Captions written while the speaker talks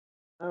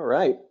All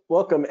right,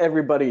 welcome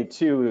everybody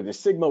to the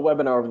Sigma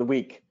webinar of the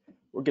week.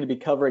 We're going to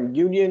be covering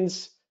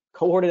unions,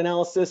 cohort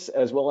analysis,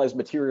 as well as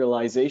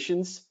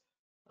materializations.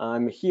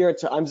 I'm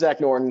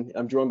Zack Norton.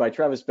 I'm joined by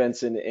Travis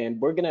Benson,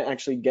 and we're going to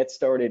actually get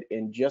started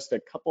in just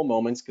a couple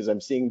moments because I'm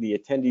seeing the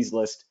attendees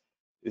list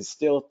is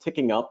still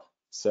ticking up.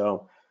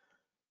 So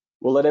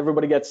we'll let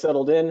everybody get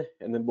settled in,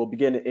 and then we'll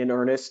begin in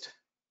earnest.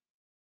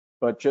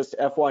 But just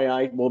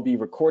FYI, we'll be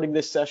recording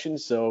this session,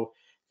 so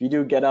if you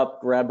do get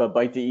up, grab a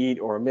bite to eat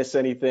or miss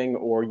anything,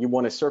 or you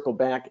want to circle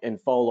back and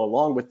follow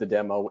along with the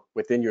demo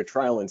within your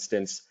trial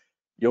instance,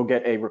 you'll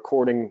get a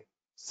recording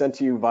sent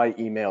to you via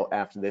email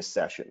after this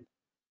session.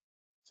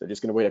 So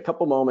just going to wait a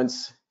couple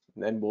moments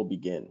and then we'll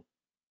begin.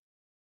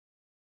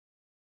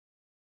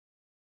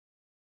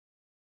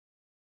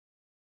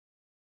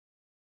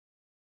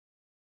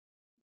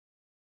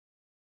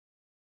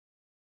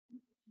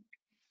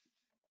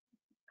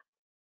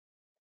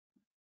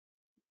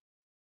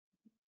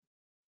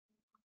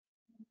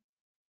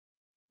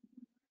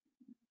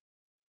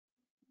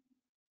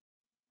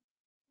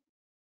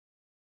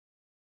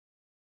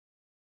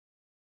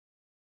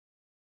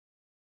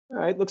 All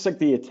right, looks like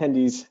the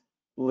attendees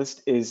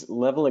list is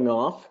leveling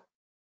off.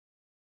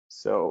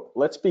 So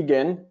let's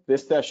begin.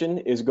 This session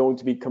is going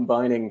to be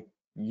combining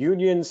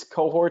unions,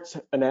 cohorts,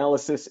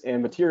 analysis,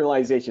 and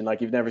materialization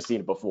like you've never seen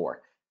it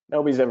before.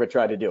 Nobody's ever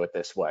tried to do it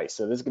this way.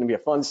 So this is going to be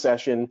a fun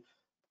session,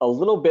 a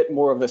little bit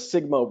more of a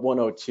Sigma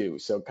 102.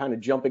 So kind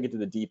of jumping into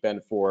the deep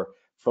end for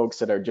folks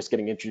that are just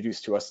getting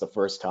introduced to us the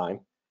first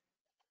time.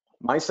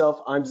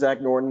 Myself, I'm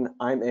Zack Norton.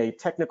 I'm a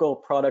technical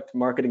product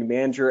marketing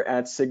manager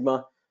at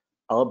Sigma.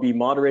 I'll be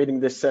moderating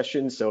this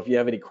session, so if you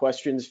have any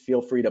questions,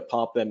 feel free to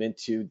pop them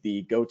into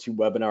the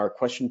GoToWebinar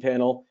question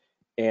panel.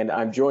 And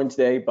I'm joined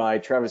today by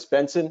Travis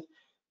Benson.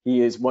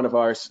 He is one of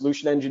our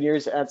solution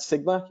engineers at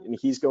Sigma, and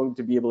he's going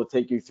to be able to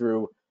take you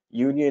through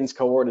unions,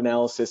 cohort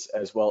analysis,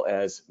 as well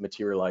as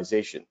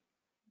materialization.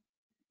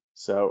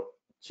 So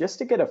just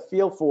to get a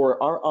feel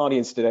for our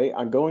audience today,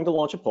 I'm going to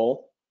launch a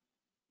poll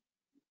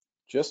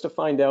just to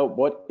find out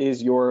what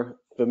is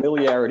your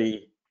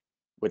familiarity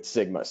with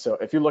Sigma. So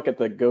if you look at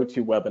the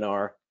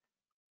GoToWebinar,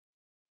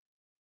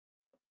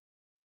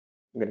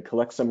 I'm going to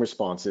collect some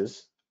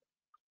responses.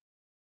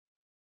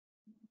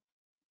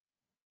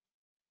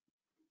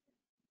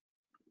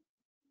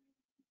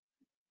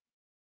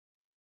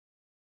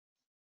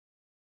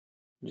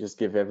 Just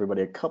give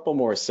everybody a couple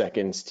more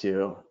seconds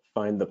to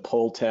find the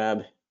poll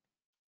tab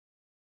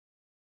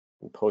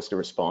and post a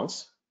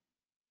response.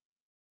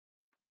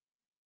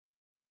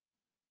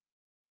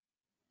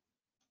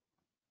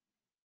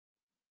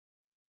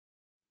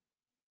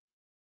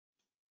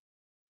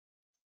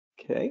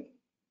 Okay.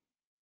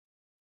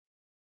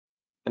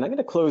 And I'm going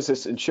to close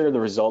this and share the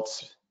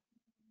results.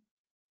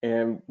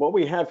 And what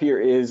we have here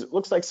is, it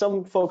looks like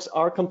some folks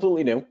are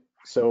completely new.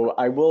 So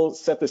I will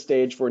set the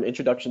stage for an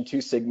introduction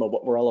to Sigma,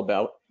 what we're all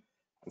about.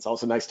 It's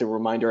also nice to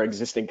remind our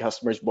existing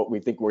customers what we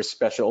think we're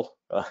special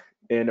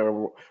in,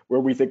 or where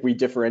we think we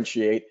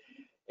differentiate.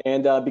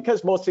 And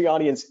because most of the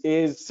audience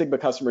is Sigma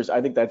customers,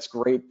 I think that's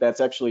great.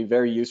 That's actually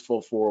very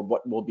useful for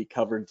what we'll be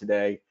covering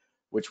today,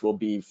 which will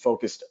be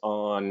focused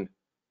on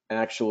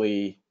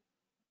actually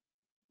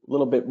a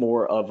little bit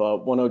more of a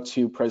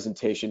 102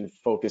 presentation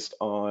focused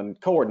on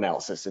cohort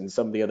analysis and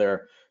some of the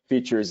other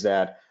features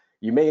that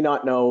you may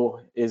not know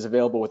is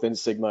available within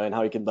Sigma, and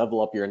how you can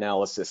level up your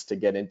analysis to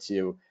get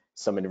into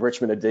some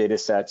enrichment of data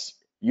sets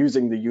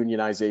using the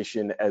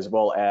unionization, as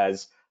well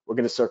as we're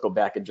going to circle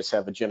back and just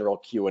have a general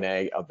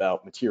Q&A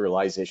about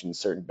materialization and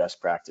certain best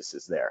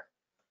practices there.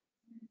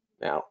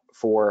 Now,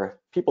 for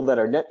people that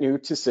are net new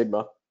to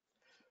Sigma,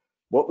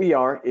 what we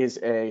are is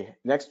a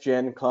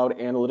next-gen cloud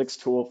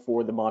analytics tool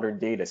for the modern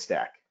data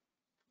stack.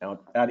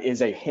 Now, that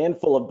is a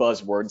handful of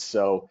buzzwords,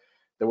 so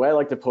the way I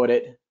like to put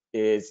it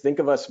is, think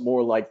of us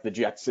more like the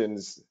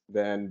Jetsons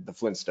than the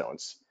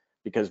Flintstones,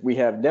 because we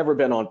have never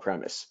been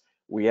on-premise.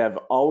 We have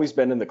always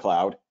been in the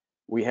cloud.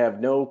 We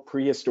have no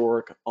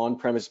prehistoric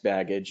on-premise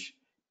baggage,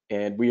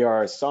 and we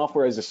are a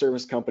software as a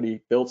service company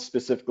built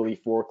specifically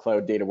for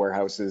cloud data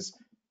warehouses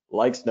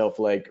like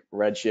Snowflake,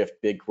 Redshift,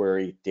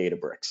 BigQuery,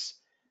 Databricks.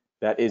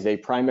 That is a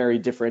primary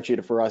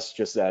differentiator for us,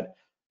 just that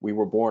we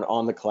were born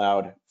on the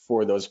cloud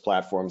for those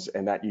platforms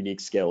and that unique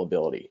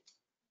scalability.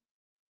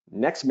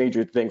 Next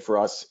major thing for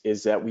us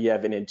is that we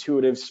have an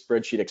intuitive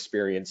spreadsheet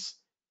experience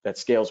that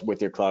scales with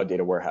your cloud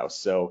data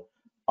warehouse. So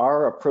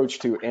our approach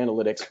to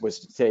analytics was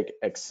to take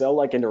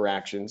Excel-like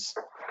interactions.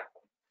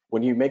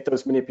 When you make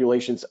those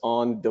manipulations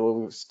on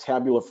those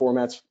tabular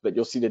formats that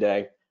you'll see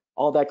today,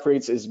 all that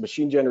creates is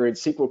machine-generated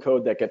SQL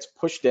code that gets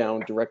pushed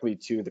down directly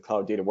to the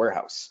cloud data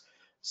warehouse.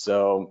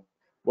 So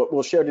what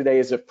we'll share today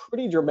is a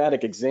pretty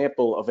dramatic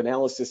example of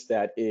analysis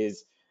that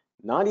is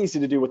not easy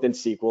to do within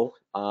SQL.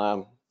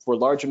 For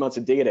large amounts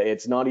of data,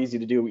 it's not easy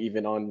to do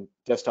even on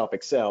desktop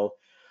Excel,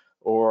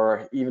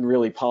 or even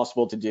really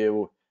possible to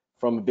do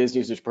from a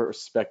business user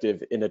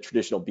perspective in a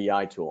traditional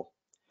BI tool.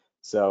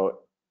 So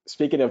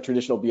speaking of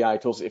traditional BI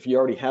tools, if you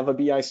already have a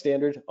BI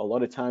standard, a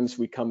lot of times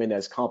we come in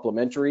as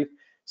complementary.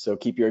 So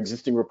keep your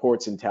existing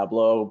reports in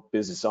Tableau,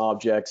 Business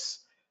Objects,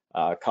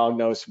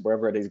 Cognos,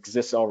 wherever it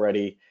exists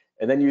already,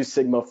 and then use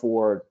Sigma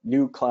for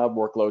new cloud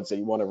workloads that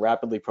you want to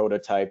rapidly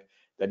prototype,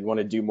 that you want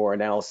to do more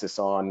analysis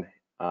on,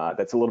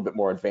 that's a little bit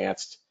more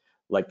advanced,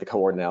 like the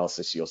cohort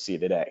analysis you'll see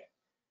today.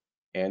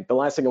 And the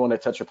last thing I want to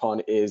touch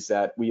upon is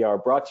that we are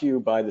brought to you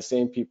by the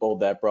same people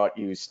that brought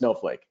you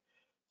Snowflake.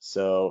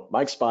 So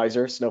Mike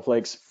Spicer,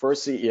 Snowflake's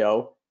first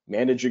CEO,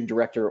 managing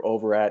director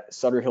over at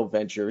Sutter Hill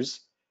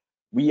Ventures,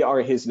 we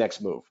are his next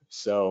move.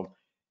 So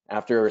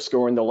after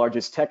scoring the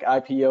largest tech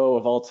IPO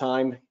of all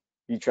time,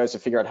 he tries to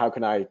figure out how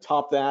can I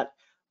top that?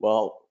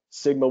 Well,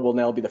 Sigma will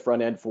now be the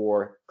front end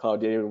for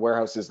cloud data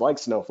warehouses like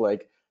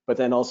Snowflake, but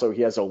then also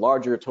he has a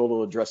larger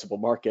total addressable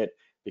market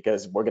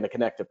because we're going to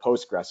connect to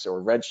Postgres or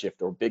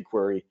Redshift or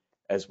BigQuery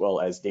as well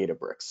as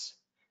Databricks.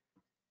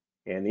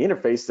 And the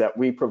interface that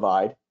we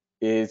provide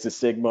is the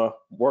Sigma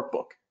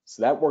workbook.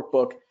 So that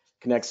workbook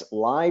connects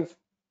live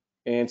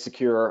and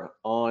secure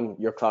on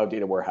your cloud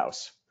data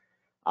warehouse.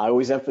 I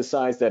always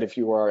emphasize that if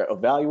you are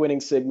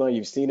evaluating Sigma,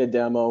 you've seen a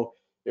demo,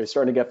 you're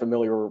starting to get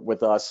familiar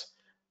with us,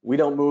 we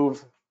don't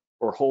move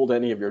or hold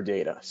any of your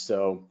data.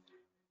 So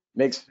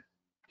makes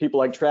people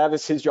like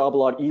Travis his job a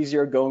lot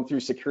easier going through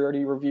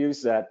security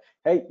reviews that,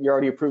 hey, you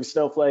already approved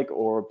Snowflake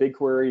or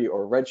BigQuery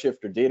or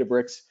Redshift or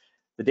Databricks.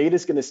 The data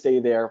is going to stay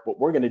there. What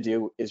we're going to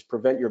do is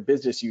prevent your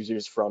business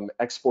users from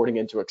exporting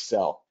into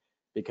Excel,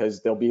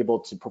 because they'll be able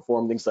to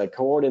perform things like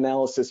cohort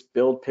analysis,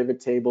 build pivot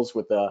tables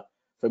with a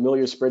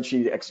familiar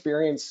spreadsheet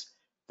experience.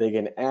 They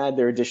can add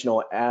their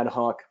additional ad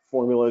hoc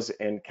formulas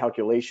and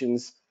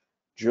calculations,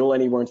 drill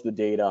anywhere into the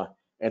data,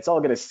 and it's all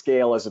going to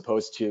scale as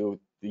opposed to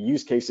the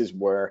use cases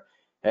where,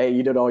 hey,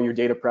 you did all your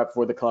data prep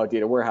for the cloud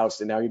data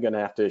warehouse, and now you're going to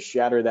have to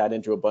shatter that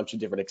into a bunch of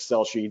different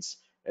Excel sheets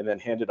and then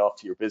hand it off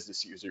to your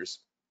business users,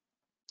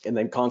 and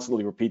then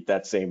constantly repeat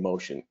that same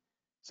motion.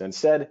 So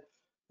instead,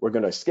 we're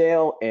going to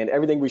scale, and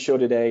everything we show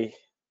today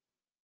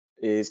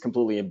is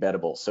completely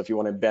embeddable. So if you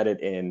want to embed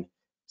it in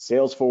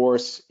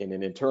Salesforce, in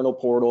an internal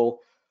portal,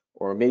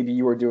 or maybe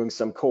you are doing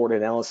some cohort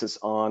analysis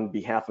on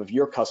behalf of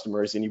your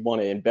customers and you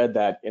want to embed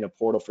that in a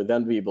portal for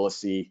them to be able to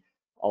see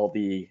all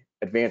the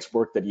advanced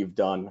work that you've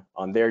done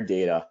on their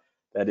data,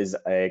 that is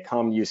a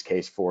common use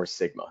case for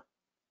Sigma.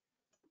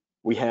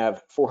 We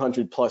have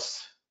 400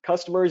 plus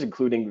customers,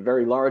 including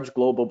very large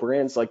global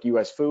brands like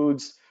US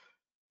Foods.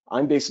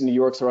 I'm based in New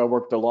York, so I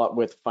worked a lot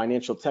with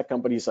financial tech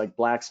companies like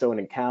Blackstone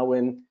and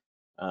Cowen.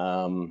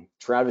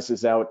 Travis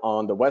is out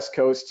on the West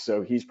Coast,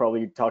 so he's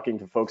probably talking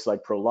to folks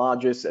like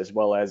Prologis as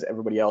well as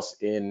everybody else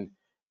in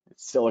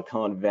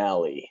Silicon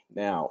Valley.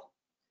 Now,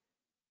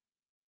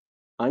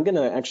 I'm going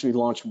to actually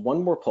launch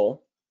one more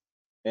poll,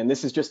 and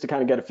this is just to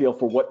kind of get a feel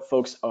for what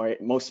folks are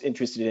most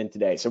interested in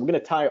today. So we're going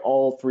to tie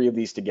all three of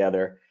these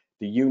together,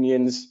 the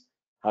unions,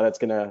 how that's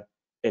going to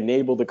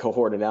enable the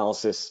cohort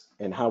analysis,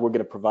 and how we're going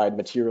to provide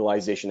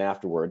materialization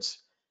afterwards.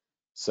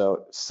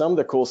 So some of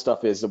the cool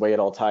stuff is the way it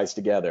all ties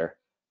together,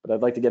 but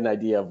I'd like to get an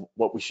idea of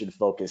what we should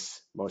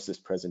focus most of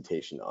this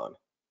presentation on.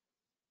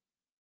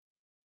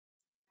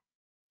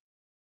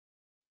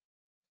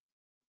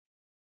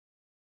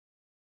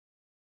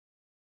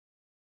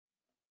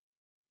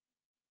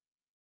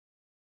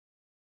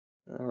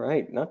 All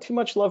right, not too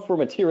much love for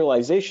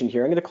materialization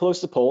here. I'm going to close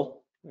the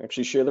poll,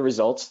 actually share the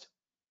results.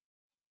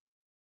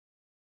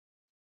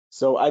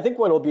 So I think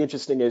what will be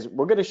interesting is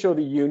we're going to show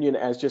the union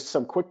as just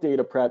some quick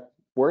data prep,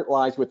 where it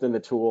lies within the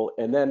tool,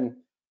 and then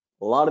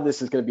a lot of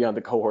this is going to be on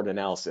the cohort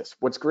analysis.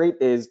 What's great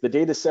is the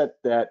data set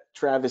that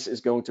Travis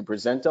is going to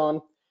present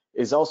on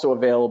is also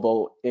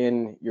available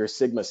in your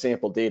Sigma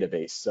sample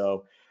database.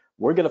 So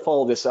we're going to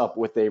follow this up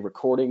with a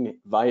recording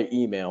via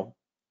email,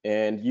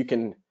 and you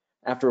can,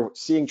 after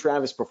seeing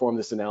Travis perform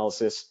this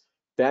analysis,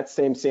 that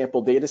same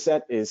sample data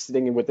set is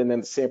sitting within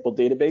the sample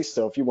database.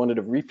 So if you wanted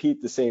to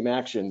repeat the same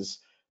actions,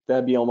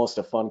 that'd be almost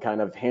a fun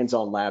kind of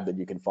hands-on lab that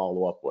you can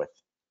follow up with.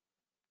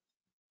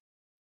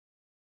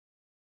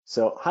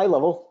 So high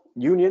level,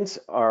 unions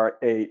are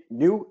a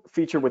new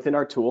feature within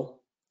our tool.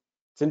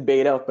 It's in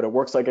beta, but it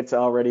works like it's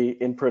already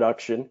in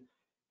production.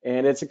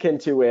 And it's akin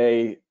to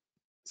a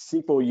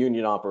SQL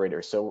union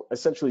operator. So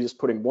essentially just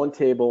putting one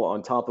table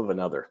on top of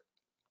another.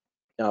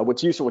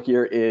 What's useful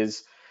here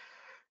is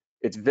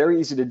it's very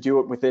easy to do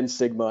it within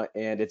Sigma,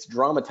 and it's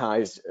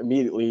dramatized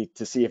immediately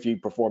to see if you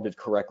performed it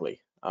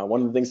correctly.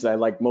 One of the things that I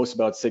like most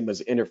about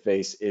Sigma's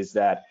interface is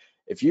that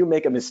if you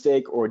make a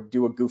mistake or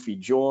do a goofy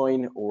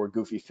join or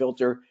goofy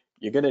filter,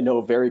 you're going to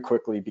know very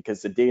quickly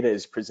because the data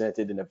is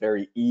presented in a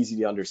very easy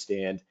to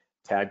understand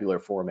tabular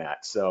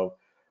format. So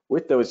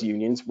with those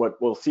unions,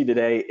 what we'll see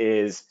today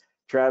is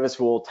Travis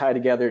will tie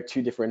together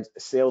two different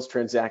sales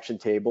transaction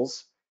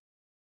tables.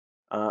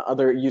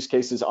 Other use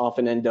cases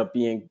often end up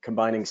being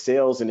combining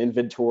sales and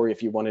inventory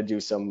if you want to do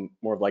some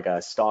more of like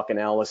a stock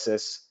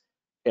analysis.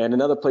 And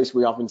another place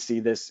we often see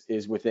this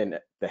is within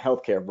the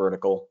healthcare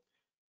vertical,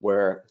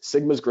 where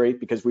Sigma's great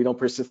because we don't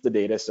persist the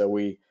data, so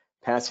we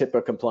pass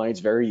HIPAA compliance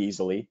very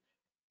easily.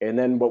 And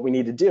then what we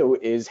need to do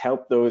is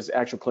help those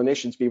actual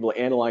clinicians be able to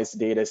analyze the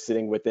data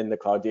sitting within the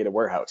cloud data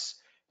warehouse.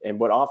 And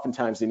what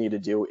oftentimes they need to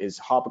do is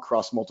hop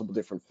across multiple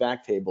different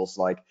fact tables,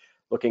 like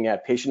looking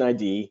at patient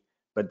ID,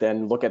 but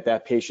then look at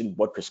that patient,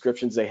 what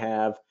prescriptions they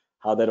have,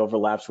 how that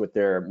overlaps with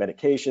their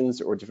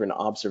medications or different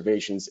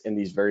observations in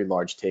these very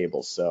large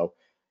tables. So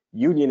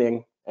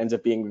unioning ends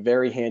up being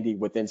very handy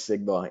within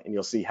Sigma, and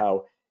you'll see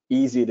how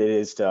easy it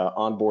is to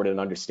onboard and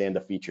understand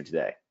the feature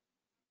today.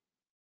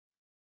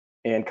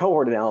 And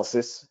cohort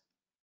analysis,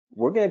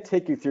 we're going to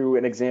take you through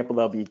an example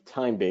that'll be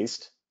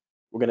time-based.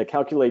 We're going to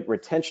calculate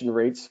retention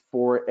rates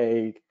for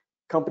a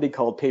company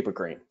called Paper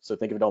Crane. So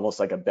think of it almost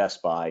like a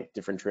Best Buy,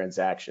 different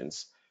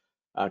transactions.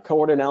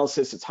 Cohort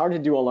analysis, it's hard to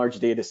do on large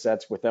data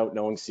sets without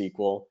knowing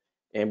SQL.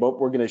 And what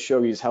we're going to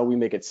show you is how we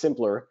make it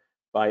simpler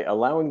by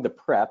allowing the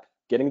prep,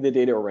 getting the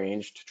data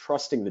arranged,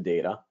 trusting the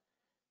data,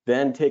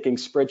 then taking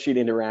spreadsheet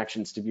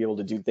interactions to be able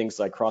to do things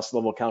like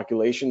cross-level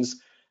calculations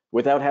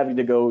without having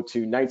to go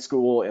to night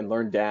school and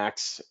learn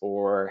DAX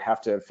or have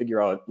to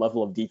figure out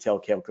level of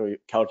detail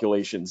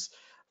calculations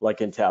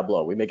like in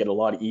Tableau. We make it a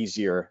lot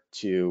easier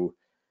to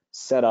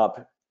set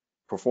up,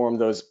 perform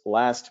those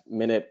last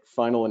minute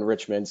final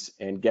enrichments,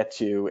 and get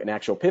to an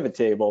actual pivot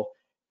table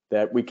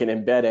that we can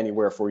embed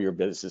anywhere for your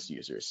business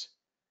users.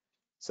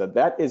 So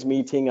that is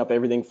me teeing up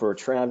everything for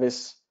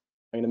Travis.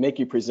 I'm going to make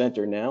you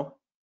presenter now.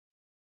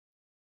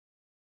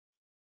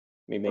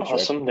 Let me make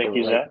awesome. sure Thank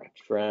you, Zach.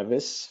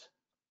 Travis.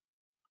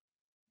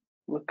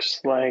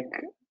 Looks like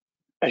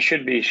I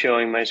should be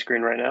showing my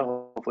screen right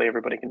now. Hopefully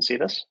everybody can see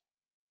this.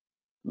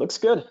 Looks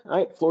good. All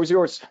right, floor is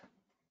yours.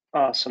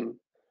 Awesome.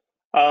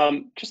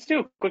 Just to do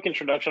a quick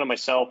introduction on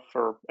myself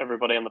for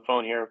everybody on the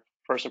phone here.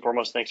 First and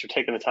foremost, thanks for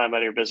taking the time out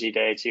of your busy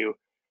day to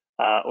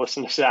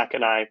listen to Zach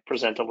and I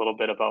present a little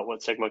bit about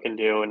what Sigma can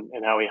do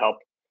and how we help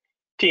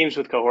teams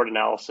with cohort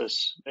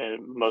analysis,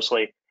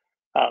 mostly.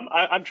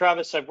 I'm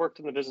Travis. I've worked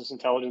in the business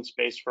intelligence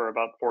space for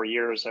about 4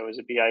 years. I was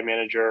a BI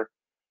manager,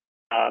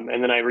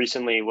 and then I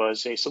recently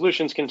was a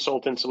solutions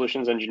consultant,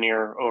 solutions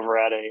engineer over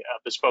at a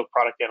bespoke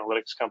product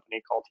analytics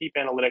company called Heap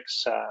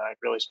Analytics. I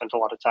really spent a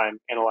lot of time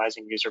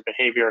analyzing user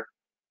behavior.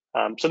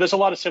 So there's a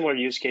lot of similar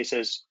use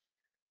cases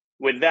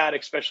with that,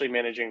 especially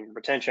managing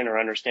retention or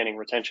understanding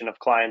retention of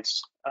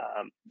clients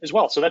as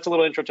well. So that's a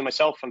little intro to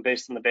myself. I'm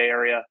based in the Bay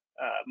Area,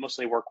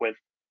 mostly work with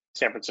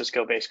San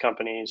Francisco-based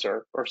companies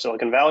or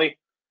Silicon Valley.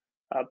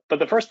 But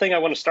the first thing I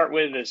want to start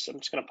with is, I'm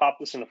just going to pop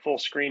this into full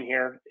screen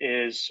here,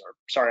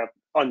 I'll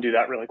undo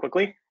that really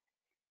quickly,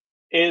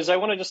 is I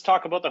want to just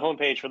talk about the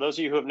homepage. For those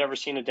of you who have never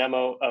seen a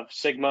demo of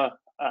Sigma,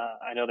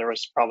 I know there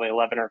was probably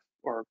 11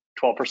 or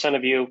 12%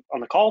 of you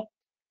on the call.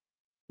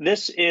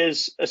 This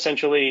is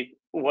essentially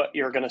what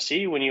you're going to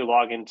see when you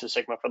log into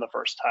Sigma for the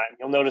first time.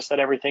 You'll notice that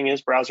everything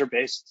is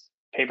browser-based.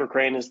 Paper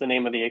Crane is the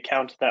name of the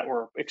account that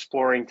we're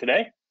exploring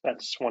today.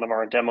 That's one of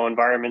our demo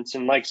environments.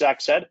 And like Zach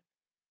said,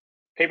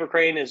 Paper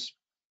Crane is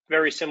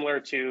very similar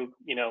to,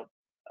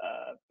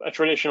 a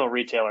traditional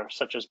retailer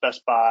such as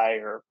Best Buy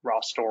or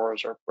Ross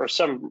Stores or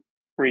some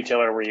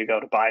retailer where you go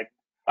to buy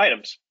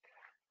items.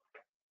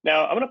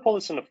 Now, I'm going to pull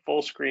this into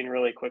full screen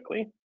really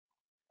quickly.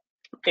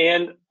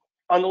 And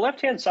on the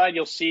left-hand side,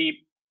 you'll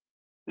see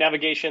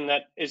navigation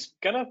that is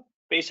going to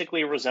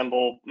basically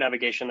resemble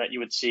navigation that you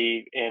would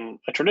see in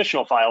a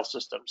traditional file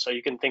system. So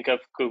you can think of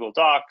Google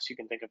Docs, you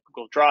can think of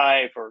Google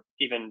Drive, or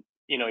even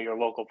your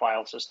local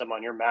file system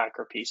on your Mac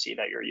or PC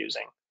that you're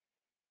using.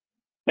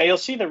 Now you'll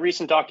see the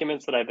recent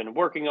documents that I've been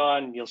working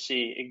on. You'll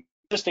see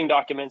existing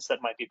documents that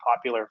might be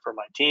popular for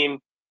my team,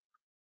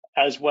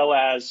 as well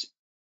as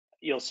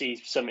you'll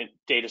see some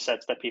data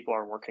sets that people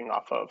are working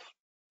off of.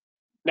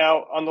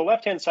 Now on the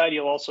left-hand side,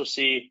 you'll also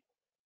see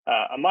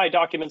a My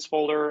Documents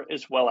folder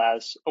as well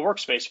as a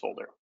Workspace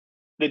folder.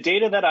 The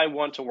data that I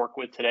want to work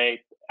with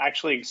today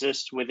actually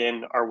exists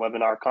within our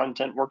webinar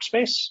content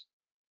workspace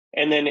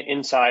and then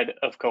inside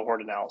of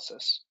cohort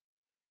analysis.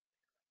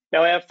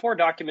 Now I have 4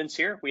 documents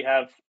here. We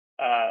have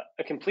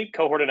a complete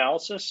cohort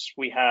analysis.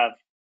 We have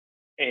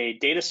a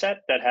data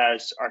set that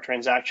has our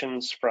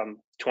transactions from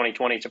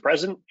 2020 to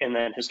present, and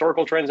then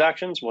historical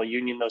transactions. We'll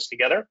union those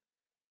together,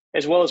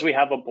 as well as we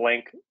have a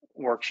blank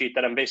worksheet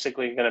that I'm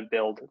basically going to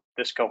build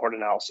this cohort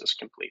analysis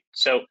complete.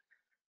 So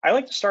I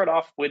like to start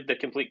off with the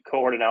complete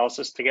cohort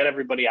analysis to get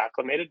everybody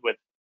acclimated with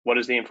what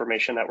is the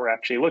information that we're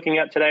actually looking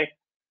at today.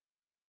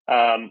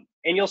 And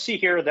you'll see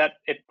here that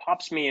it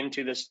pops me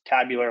into this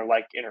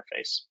tabular-like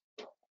interface.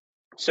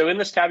 So in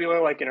this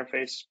tabular-like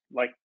interface,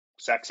 like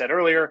Zach said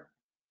earlier,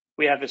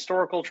 we have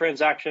historical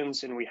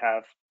transactions and we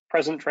have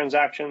present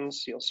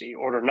transactions. You'll see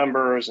order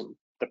numbers and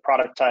the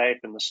product type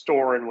and the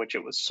store in which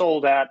it was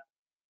sold at.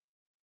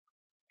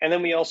 And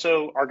then we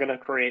also are going to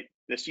create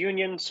this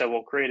union. So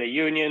we'll create a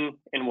union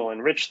and we'll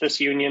enrich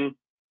this union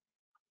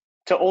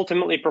to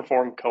ultimately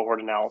perform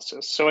cohort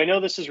analysis. So I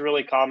know this is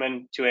really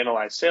common to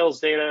analyze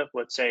sales data.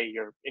 Let's say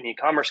you're an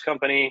e-commerce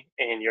company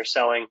and you're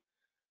selling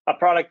a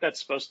product that's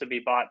supposed to be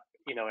bought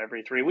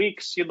every 3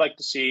 weeks. You'd like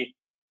to see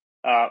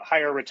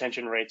higher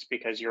retention rates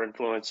because you're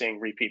influencing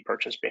repeat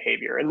purchase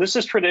behavior. And this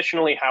is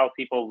traditionally how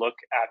people look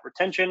at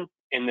retention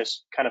in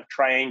this kind of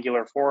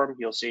triangular form.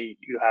 You'll see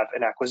you have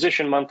an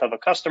acquisition month of a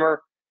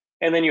customer,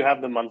 and then you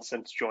have the month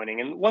since joining.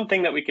 And one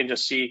thing that we can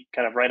just see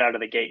kind of right out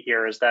of the gate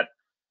here is that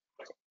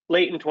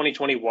late in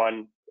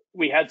 2021,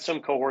 we had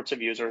some cohorts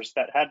of users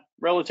that had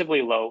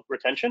relatively low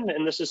retention,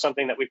 and this is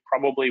something that we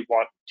probably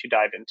want to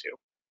dive into.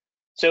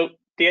 So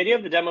the idea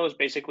of the demo is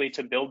basically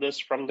to build this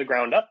from the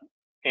ground up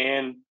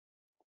and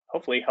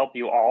hopefully help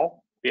you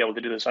all be able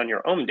to do this on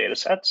your own data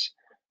sets,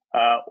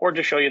 or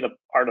to show you the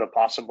art of the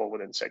possible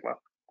within Sigma.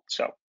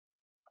 So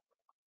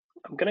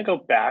I'm going to go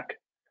back,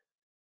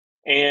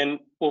 and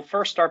we'll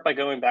first start by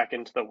going back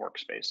into the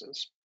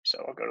workspaces.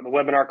 So I'll go to the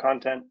webinar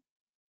content,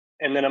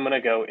 and then I'm going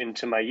to go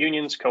into my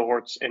unions,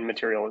 cohorts, and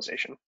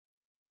materialization.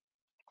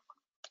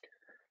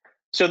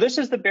 So this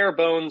is the bare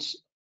bones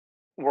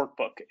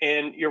workbook,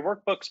 and your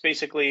workbooks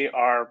basically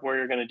are where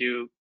you're going to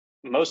do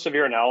most of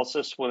your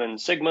analysis within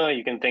Sigma.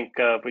 You can think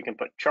of, we can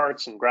put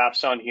charts and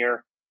graphs on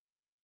here.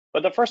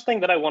 But the first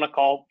thing that I want to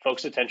call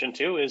folks' attention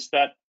to is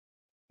that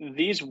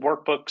these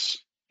workbooks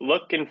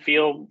look and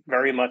feel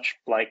very much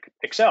like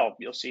Excel.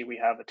 You'll see we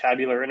have a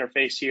tabular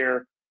interface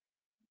here.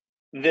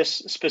 This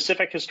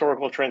specific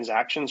historical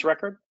transactions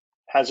record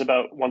has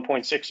about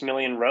 1.6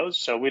 million rows.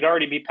 So we'd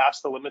already be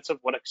past the limits of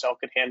what Excel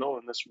could handle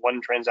in this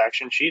one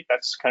transaction sheet.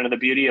 That's kind of the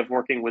beauty of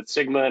working with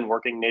Sigma and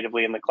working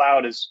natively in the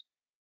cloud is,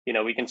 you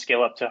know, we can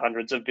scale up to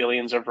hundreds of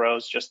billions of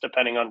rows just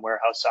depending on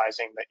warehouse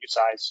sizing that you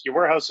size your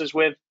warehouses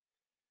with.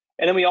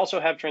 And then we also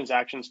have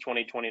transactions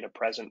 2020 to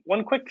present.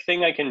 One quick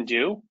thing I can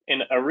do,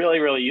 and a really,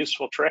 really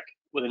useful trick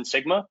within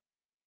Sigma,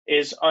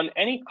 is on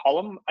any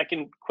column, I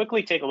can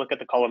quickly take a look at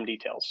the column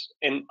details,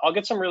 and I'll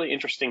get some really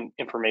interesting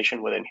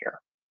information within here.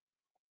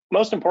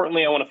 Most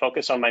importantly, I want to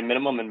focus on my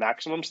minimum and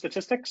maximum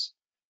statistics.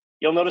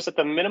 You'll notice that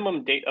the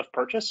minimum date of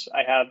purchase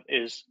I have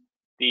is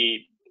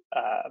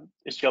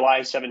July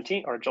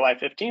 17th or July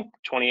 15th,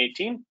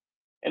 2018,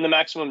 and the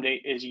maximum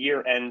date is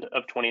year end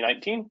of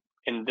 2019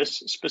 in this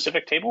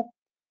specific table.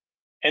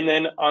 And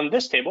then on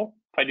this table,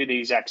 if I do the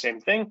exact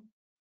same thing,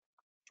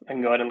 I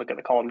can go ahead and look at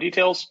the column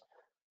details.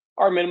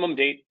 Our minimum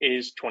date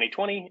is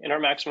 2020 and our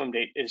maximum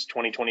date is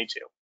 2022.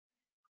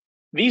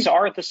 These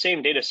are the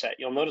same data set.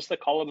 You'll notice the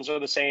columns are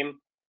the same.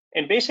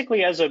 And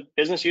basically, as a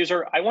business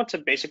user, I want to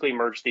basically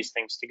merge these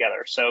things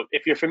together. So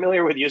if you're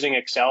familiar with using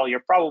Excel, you're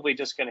probably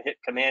just going to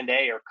hit Command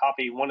A or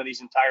copy one of these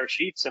entire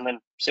sheets and then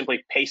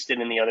simply paste it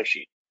in the other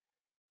sheet.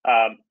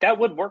 That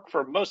would work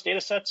for most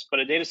data sets, but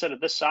a data set of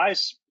this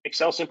size,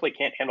 Excel simply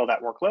can't handle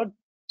that workload.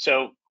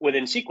 So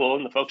within SQL,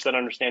 and the folks that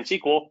understand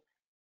SQL,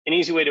 an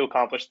easy way to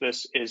accomplish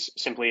this is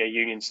simply a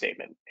union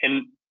statement.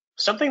 And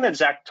something that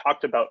Zack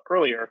talked about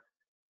earlier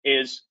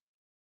is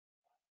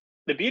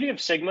the beauty of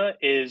Sigma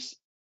is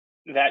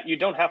that you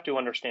don't have to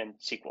understand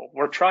SQL.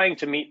 We're trying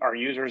to meet our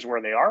users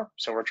where they are.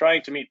 So we're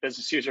trying to meet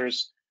business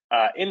users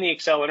in the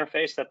Excel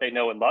interface that they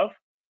know and love.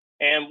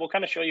 And we'll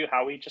kind of show you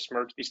how we just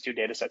merge these two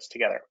data sets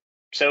together.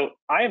 So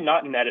I am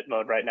not in edit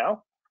mode right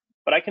now,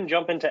 but I can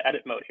jump into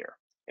edit mode here.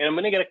 And I'm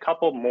going to get a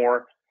couple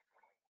more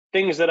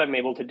things that I'm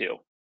able to do.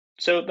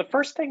 So the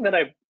first thing that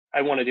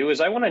I want to do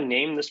is I want to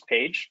name this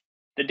page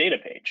the data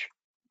page.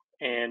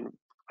 And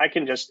I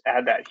can just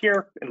add that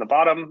here in the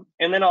bottom,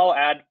 and then I'll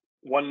add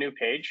one new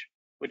page,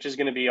 which is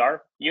going to be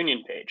our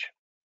union page.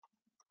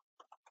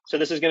 So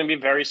this is going to be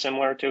very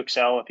similar to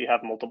Excel if you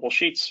have multiple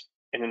sheets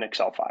in an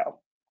Excel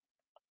file.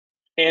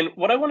 And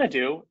what I want to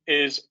do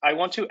is I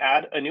want to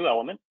add a new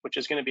element, which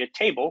is going to be a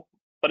table,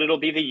 but it'll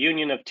be the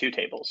union of two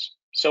tables.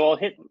 So I'll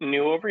hit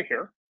new over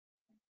here,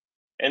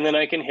 and then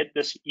I can hit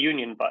this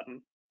union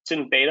button. It's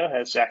in beta,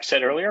 as Zack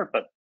said earlier,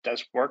 but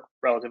does work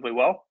relatively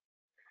well.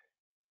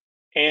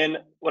 And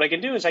what I can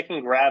do is I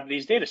can grab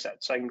these data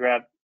sets. So I can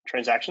grab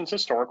transactions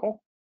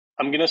historical.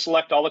 I'm going to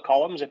select all the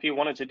columns. If you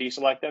wanted to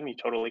deselect them, you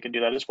totally could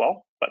do that as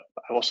well, but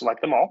I will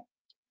select them all.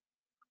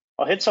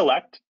 I'll hit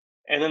select,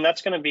 and then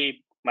that's going to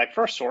be my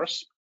first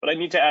source, but I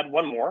need to add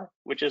one more,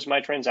 which is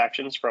my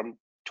transactions from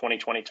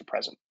 2020 to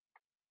present.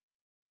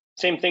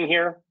 Same thing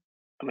here.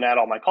 I'm going to add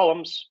all my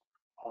columns.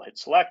 I'll hit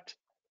select.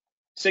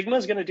 Sigma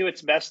is going to do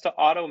its best to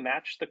auto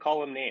match the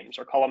column names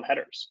or column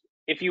headers.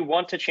 If you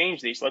want to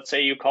change these, let's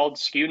say you called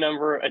SKU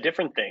number a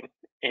different thing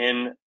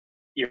in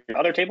your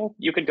other table,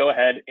 you could go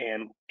ahead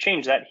and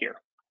change that here.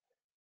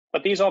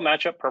 But these all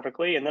match up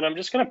perfectly. And then I'm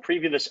just going to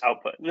preview this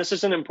output. And this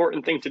is an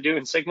important thing to do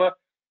in Sigma,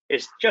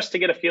 is just to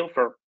get a feel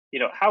for,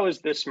 how is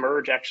this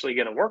merge actually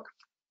going to work?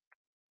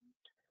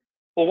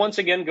 We'll once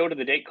again go to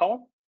the date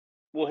column.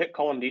 We'll hit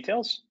column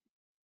details.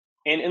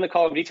 And in the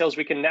column details,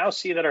 we can now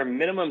see that our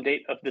minimum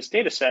date of this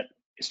data set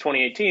is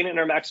 2018 and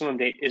our maximum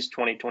date is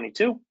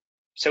 2022.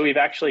 So we've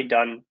actually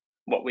done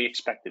what we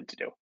expected to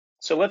do.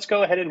 So let's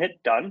go ahead and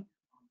hit done.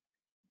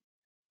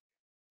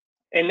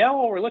 And now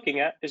all we're looking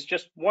at is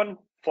just one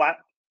flat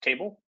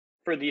table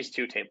for these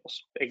two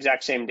tables, the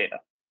exact same data.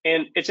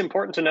 And it's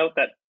important to note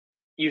that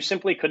you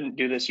simply couldn't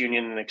do this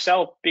union in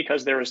Excel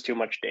because there is too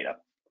much data.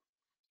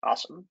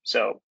 Awesome.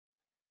 So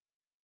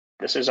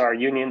this is our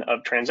union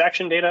of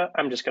transaction data.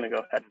 I'm just going to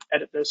go ahead and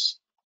edit this.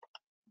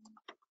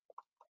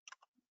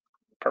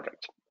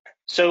 Perfect.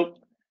 So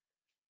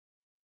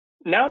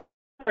now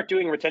we're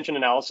doing retention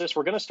analysis.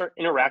 We're going to start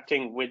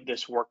interacting with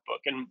this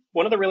workbook. And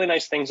one of the really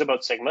nice things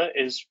about Sigma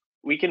is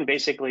we can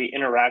basically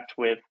interact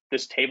with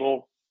this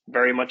table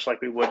very much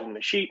like we would in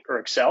the sheet or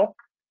Excel.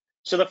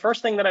 So the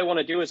first thing that I want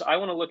to do is I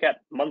want to look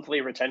at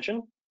monthly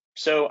retention.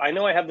 So I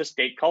know I have this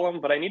date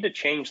column, but I need to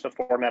change the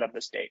format of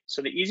this date.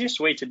 So the easiest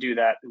way to do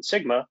that in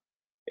Sigma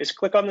is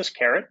click on this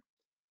caret,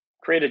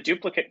 create a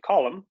duplicate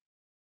column,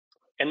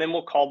 and then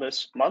we'll call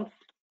this month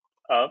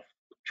of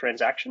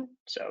transaction,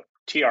 so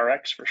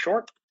TRX for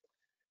short.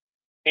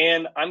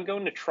 And I'm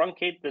going to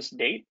truncate this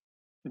date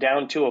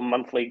down to a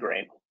monthly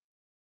grain.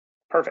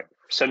 Perfect.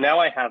 So now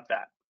I have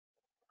that.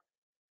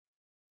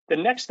 The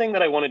next thing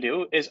that I want to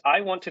do is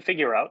I want to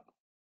figure out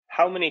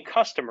how many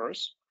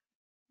customers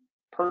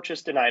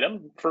purchased an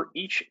item for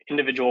each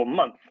individual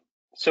month.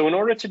 So in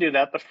order to do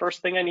that, the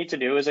first thing I need to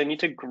do is I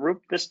need to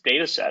group this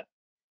data set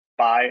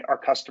by our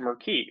customer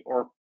key,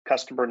 or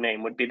customer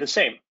name would be the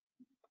same.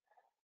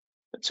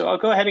 So I'll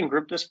go ahead and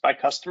group this by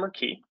customer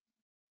key.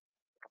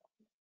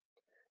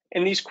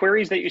 And these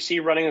queries that you see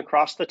running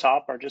across the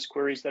top are just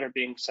queries that are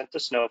being sent to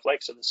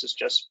Snowflake. So this is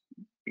just,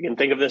 you can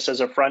think of this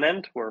as a front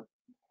end. We're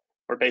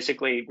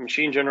basically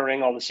machine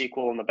generating all the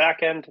SQL in the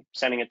back end,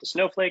 sending it to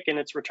Snowflake, and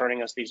it's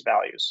returning us these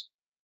values.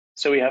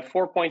 So we have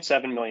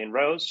 4.7 million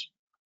rows.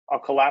 I'll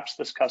collapse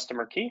this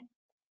customer key,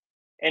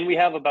 and we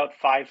have about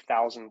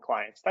 5,000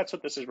 clients. That's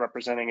what this is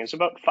representing, is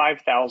about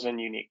 5,000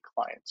 unique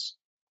clients.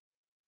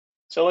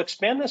 So I'll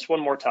expand this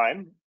one more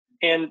time.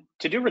 And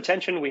to do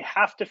retention, we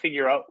have to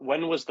figure out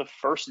when was the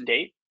first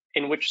date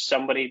in which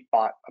somebody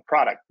bought a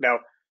product. Now,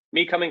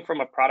 me coming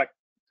from a product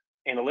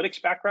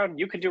analytics background,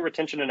 you could do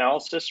retention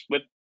analysis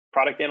with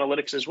product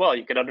analytics as well.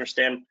 You could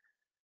understand,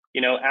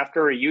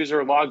 after a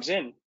user logs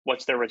in,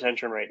 what's their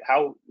retention rate?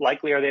 How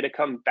likely are they to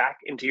come back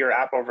into your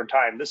app over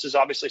time? This is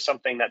obviously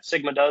something that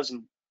Sigma does,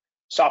 and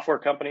software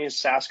companies,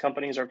 SaaS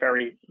companies are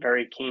very,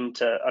 very keen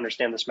to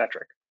understand this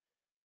metric.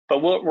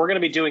 But we're going to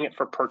be doing it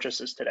for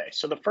purchases today.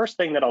 So the first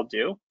thing that I'll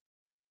do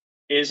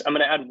is I'm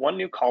going to add one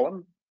new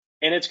column,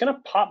 and it's going to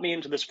pop me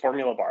into this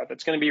formula bar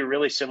that's going to be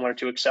really similar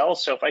to Excel.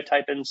 So if I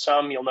type in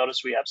sum, you'll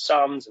notice we have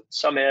sums and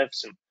sum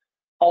ifs and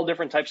all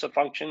different types of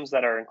functions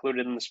that are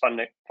included in this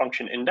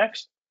function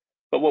index.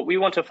 But what we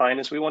want to find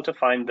is we want to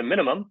find the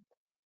minimum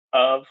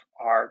of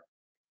our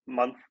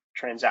month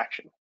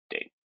transaction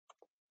date.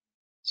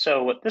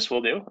 So what this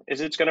will do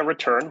is it's going to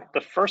return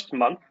the first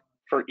month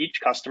for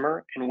each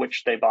customer in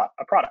which they bought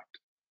a product.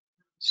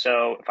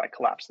 So if I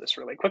collapse this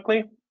really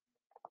quickly,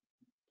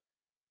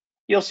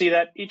 you'll see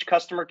that each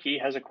customer key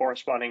has a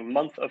corresponding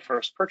month of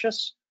first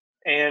purchase,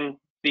 and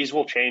these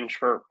will change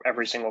for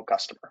every single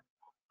customer.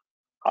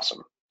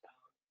 Awesome.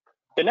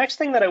 The next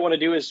thing that I want to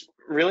do is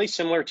really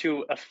similar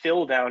to a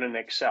fill down in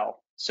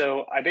Excel.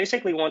 So I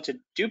basically want to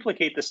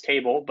duplicate this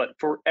table, but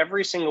for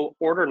every single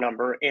order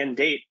number and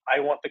date,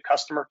 I want the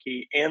customer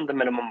key and the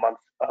minimum month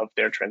of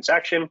their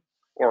transaction,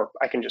 or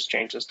I can just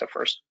change this to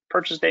first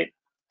purchase date.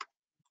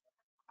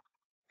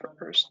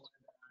 First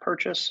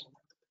purchase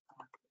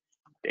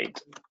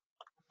date.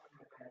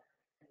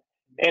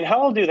 And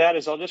how I'll do that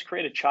is I'll just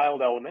create a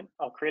child element.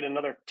 I'll create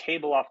another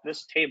table off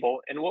this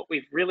table. And what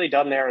we've really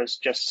done there is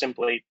just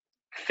simply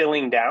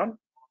filling down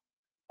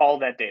all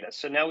that data.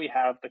 So now we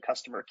have the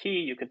customer key.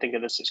 You can think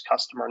of this as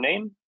customer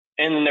name,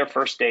 and then their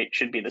first date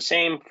should be the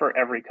same for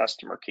every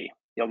customer key.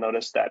 You'll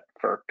notice that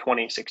for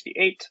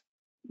 2068,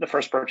 the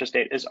first purchase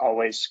date is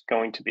always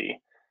going to be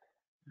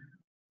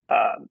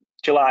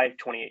July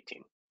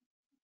 2018.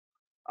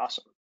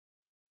 Awesome.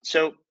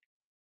 So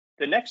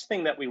the next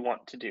thing that we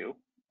want to do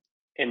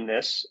in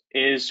this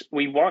is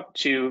we want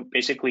to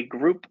basically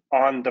group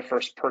on the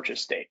first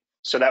purchase date.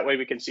 So that way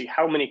we can see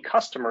how many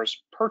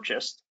customers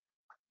purchased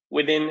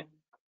within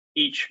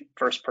each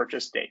first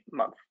purchase date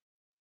month.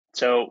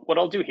 So what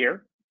I'll do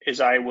here is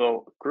I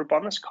will group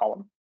on this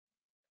column.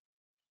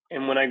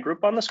 And when I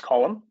group on this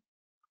column,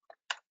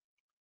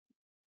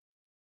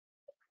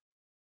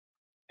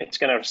 it's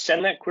going to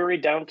send that query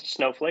down to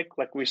Snowflake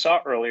like we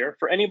saw earlier.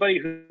 For anybody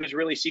who's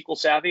really SQL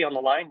savvy on the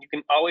line, you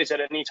can always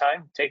at any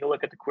time take a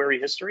look at the query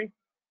history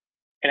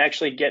and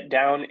actually get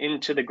down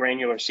into the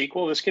granular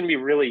SQL. This can be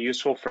really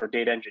useful for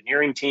data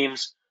engineering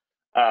teams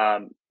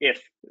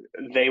if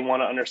they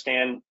want to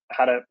understand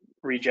how to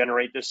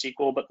regenerate this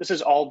SQL, but this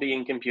is all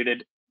being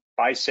computed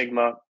by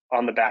Sigma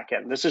on the back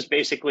end. This is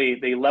basically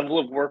the level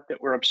of work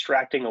that we're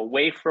abstracting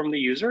away from the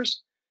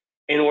users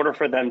in order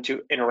for them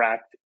to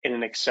interact in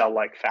an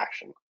Excel-like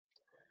fashion.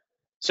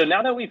 So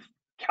now that we've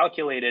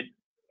calculated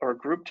or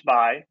grouped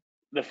by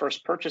the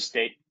first purchase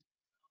date,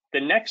 the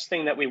next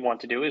thing that we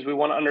want to do is we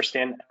want to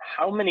understand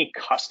how many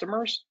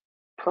customers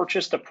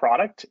purchased a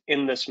product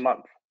in this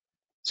month.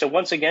 So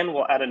once again,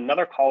 we'll add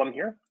another column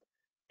here,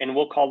 and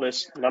we'll call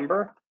this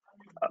number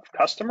of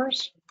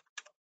customers.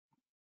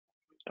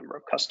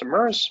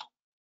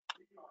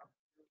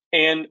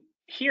 And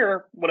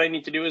here, what I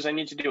need to do is I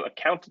need to do a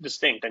count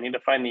distinct. I need to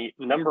find the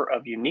number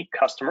of unique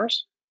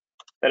customers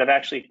that have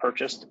actually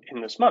purchased in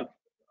this month.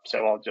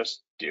 So I'll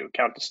just do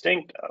count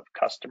distinct of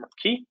customer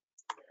key.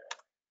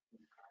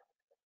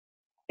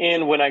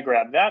 And when I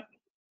grab that,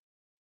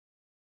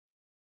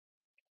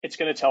 it's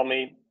going to tell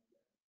me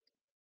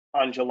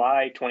on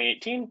July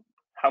 2018,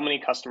 how many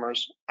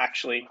customers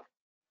actually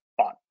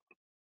bought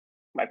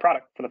my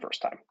product for the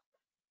first time.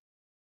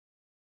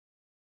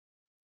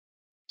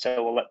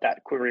 So we'll let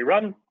that query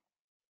run,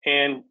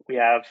 and we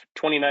have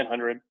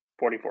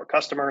 2,944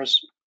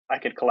 customers. I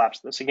could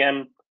collapse this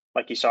again,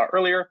 like you saw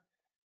earlier,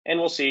 and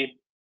we'll see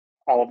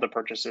all of the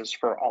purchases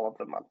for all of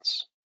the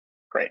months.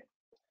 Great.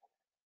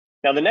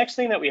 Now, the next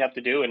thing that we have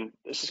to do, and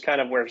this is kind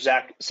of where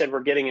Zach said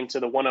we're getting into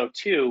the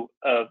 102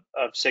 of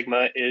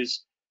Sigma,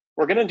 is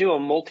we're going to do a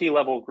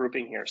multi-level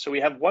grouping here. So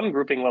we have one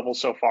grouping level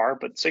so far,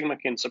 but Sigma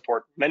can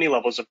support many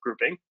levels of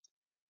grouping.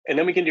 And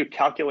then we can do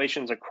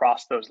calculations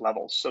across those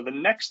levels. So the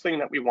next thing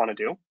that we want to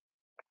do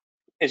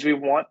is we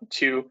want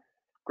to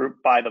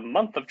group by the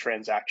month of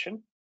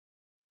transaction.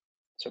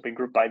 So if we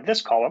group by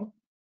this column,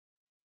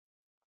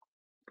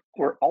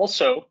 we're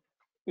also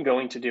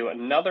going to do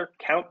another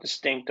count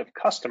distinct of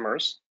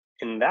customers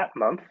in that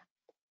month.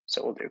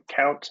 So we'll do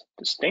count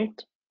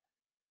distinct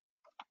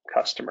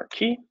customer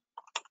key.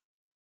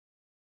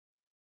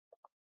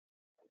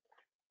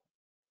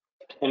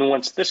 And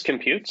once this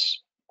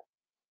computes,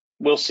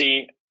 we'll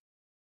see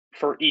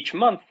for each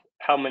month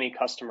how many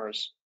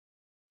customers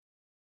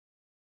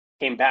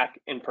came back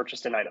and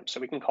purchased an item. So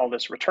we can call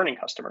this returning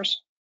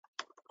customers.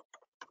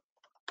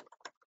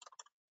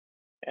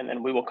 And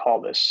then we will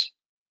call this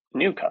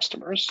new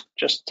customers,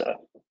 just to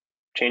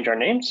change our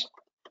names.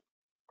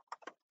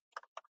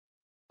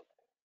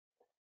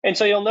 And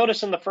so you'll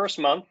notice in the first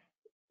month,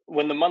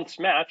 when the months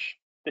match,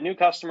 the new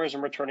customers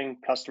and returning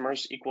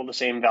customers equal the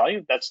same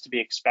value. That's to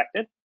be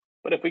expected.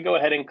 But if we go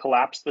ahead and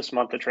collapse this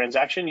month of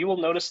transaction, you will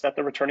notice that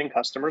the returning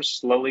customers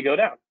slowly go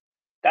down.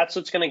 That's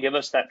what's going to give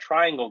us that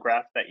triangle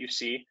graph that you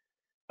see,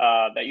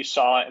 that you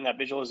saw in that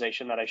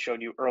visualization that I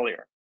showed you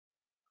earlier.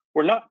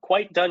 We're not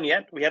quite done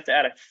yet. We have to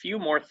add a few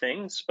more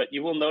things, but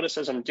you will notice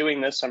as I'm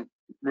doing this, I'm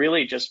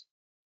really just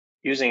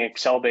using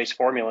Excel-based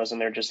formulas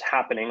and they're just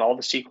happening. All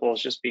the SQL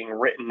is just being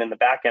written in the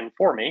back end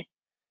for me.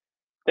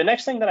 The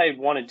next thing that I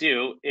want to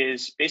do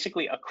is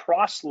basically a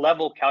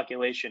cross-level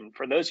calculation.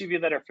 For those of you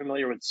that are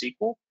familiar with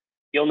SQL,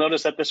 you'll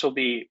notice that this will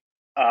be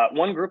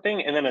one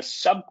grouping and then a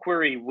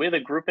subquery with a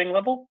grouping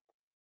level,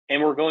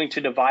 and we're going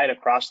to divide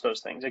across those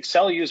things.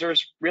 Excel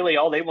users, really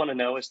all they want to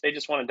know is they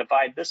just want to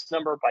divide this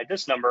number by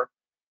this number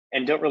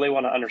and don't really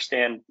want to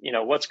understand,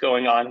 what's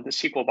going on in the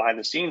SQL behind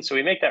the scenes. So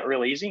we make that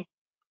real easy.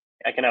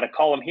 I can add a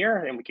column here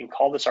and we can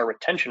call this our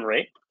retention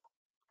rate.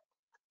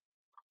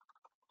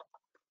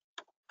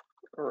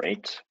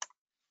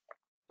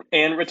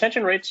 And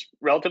retention rate's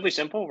relatively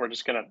simple. We're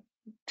just going to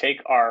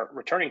take our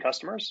returning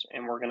customers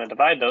and we're going to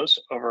divide those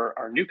over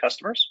our new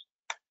customers.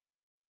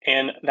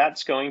 And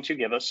that's going to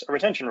give us a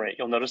retention rate.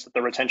 You'll notice that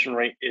the retention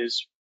rate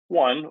is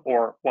 1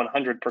 or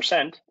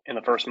 100% in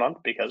the first month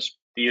because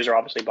the user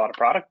obviously bought a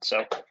product,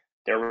 so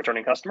they're a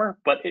returning customer,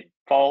 but it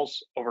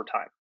falls over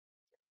time.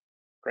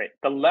 Great.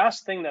 The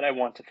last thing that I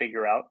want to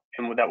figure out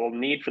and that we'll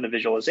need for the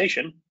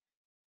visualization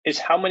is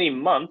how many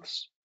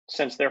months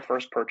since their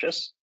first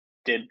purchase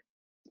did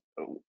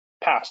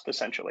passed,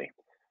 essentially.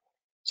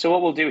 So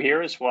what we'll do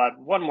here is we'll add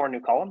one more new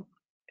column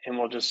and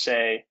we'll just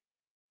say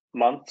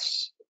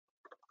months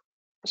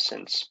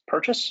since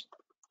purchase.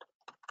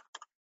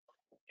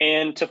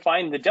 And to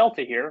find the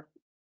delta here,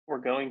 we're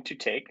going to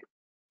take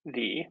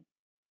the,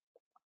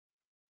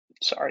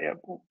 I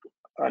will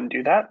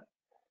undo that.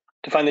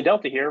 To find the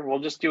delta here, we'll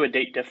just do a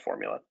date diff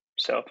formula.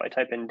 So if I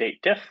type in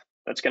date diff,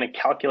 that's going to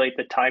calculate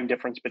the time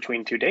difference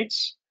between two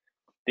dates.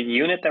 The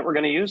unit that we're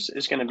going to use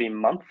is going to be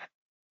month.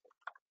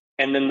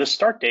 And then the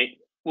start date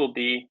will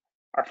be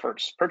our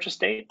first purchase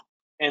date,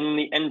 and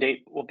the end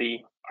date will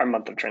be our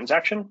month of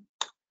transaction.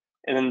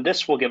 And then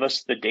this will give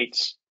us the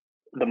dates,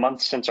 the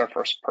months since our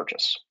first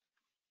purchase.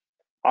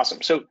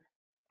 Awesome. So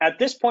at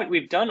this point,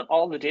 we've done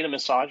all the data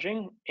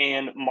massaging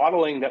and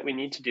modeling that we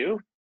need to do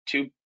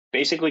to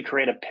basically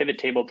create a pivot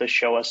table to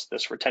show us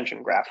this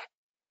retention graph.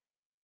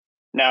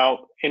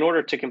 Now, in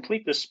order to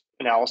complete this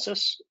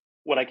analysis,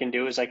 what I can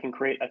do is I can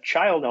create a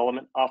child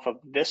element off of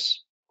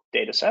this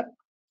data set.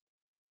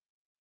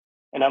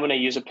 And I'm going to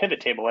use a pivot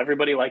table.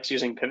 Everybody likes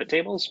using pivot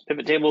tables.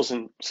 Pivot tables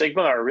in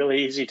Sigma are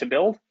really easy to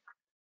build.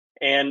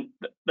 And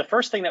the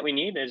first thing that we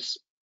need is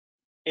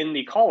in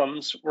the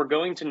columns, we're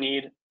going to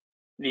need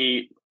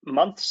the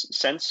months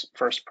since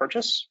first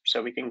purchase.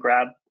 So we can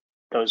grab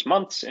those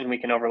months and we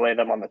can overlay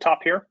them on the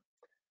top here.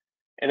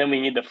 And then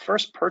we need the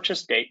first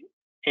purchase date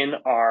in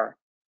our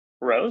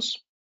rows.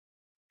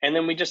 And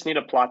then we just need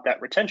to plot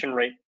that retention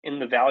rate in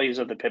the values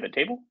of the pivot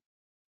table.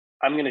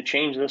 I'm going to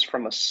change this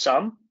from a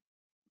sum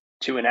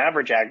to an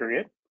average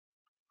aggregate.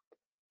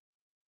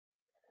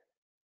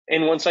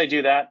 And once I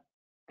do that,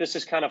 this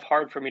is kind of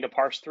hard for me to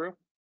parse through.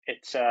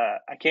 It's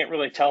I can't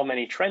really tell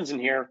many trends in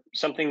here.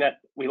 Something that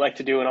we like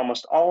to do in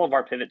almost all of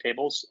our pivot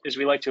tables is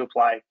we like to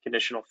apply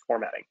conditional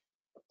formatting.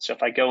 So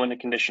if I go into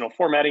conditional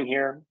formatting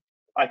here,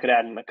 I could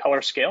add in a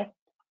color scale.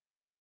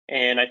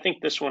 And I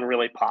think this one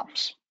really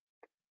pops.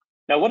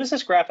 Now, what is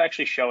this graph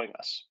actually showing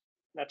us?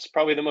 That's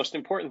probably the most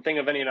important thing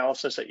of any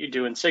analysis that you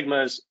do in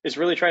Sigma is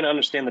really trying to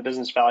understand the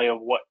business value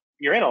of what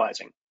you're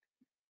analyzing.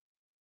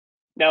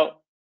 Now,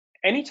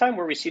 anytime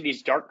where we see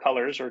these dark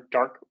colors or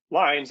dark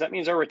lines, that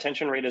means our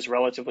retention rate is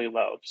relatively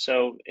low.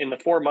 So in the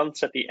 4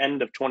 months at the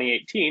end of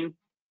 2018,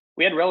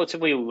 we had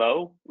relatively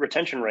low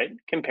retention rate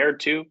compared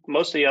to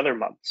most of the other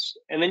months.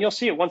 And then you'll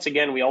see it once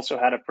again, we also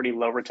had a pretty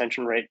low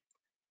retention rate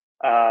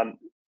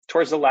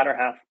towards the latter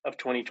half of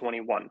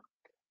 2021.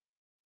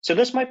 So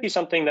this might be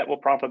something that will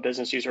prompt a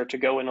business user to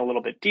go in a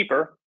little bit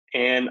deeper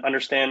and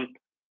understand,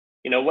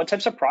 what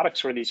types of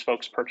products were these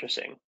folks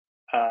purchasing?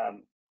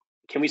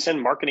 Can we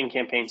send marketing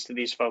campaigns to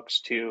these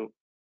folks to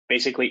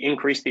basically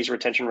increase these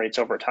retention rates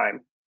over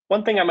time?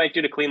 One thing I might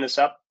do to clean this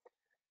up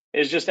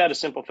is just add a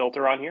simple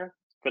filter on here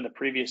for the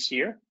previous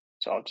year.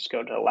 So I'll just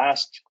go to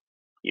last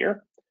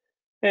year.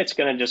 And it's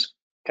going to just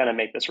kind of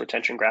make this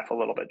retention graph a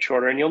little bit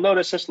shorter. And you'll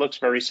notice this looks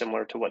very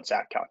similar to what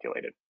Zack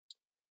calculated.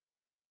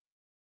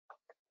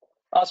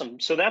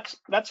 Awesome. So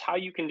that's how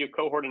you can do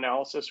cohort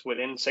analysis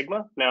within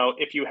Sigma. Now,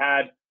 if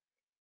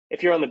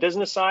you're on the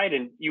business side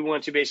and you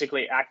want to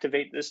basically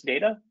activate this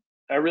data,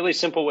 a really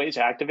simple way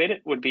to activate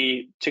it would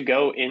be to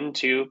go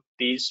into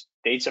these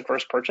dates of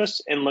first purchase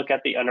and look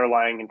at the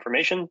underlying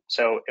information.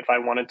 So if I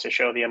wanted to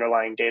show the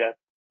underlying data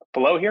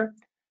below here,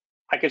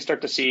 I could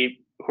start to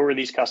see who are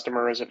these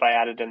customers. If I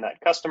added in that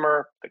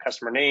customer, the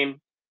customer name,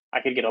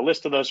 I could get a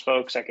list of those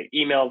folks. I could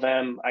email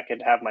them. I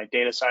could have my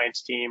data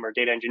science team or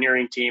data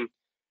engineering team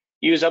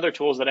use other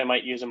tools that I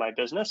might use in my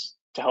business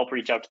to help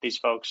reach out to these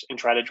folks and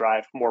try to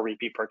drive more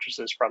repeat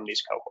purchases from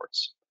these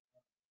cohorts.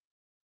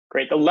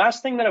 Great. The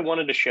last thing that I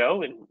wanted to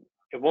show, and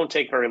it won't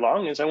take very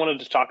long, is I wanted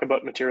to talk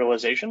about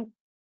materialization.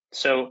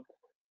 So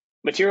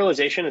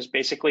materialization is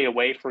basically a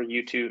way for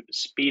you to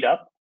speed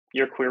up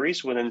your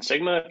queries within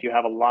Sigma. If you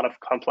have a lot of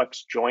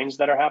complex joins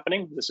that are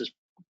happening, this is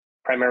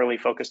primarily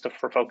focused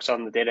for folks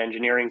on the data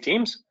engineering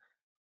teams.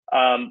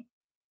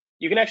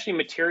 You can actually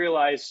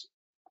materialize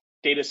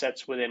data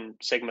sets within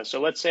Sigma.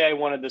 So let's say I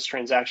wanted this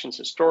transactions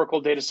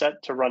historical data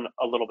set to run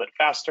a little bit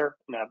faster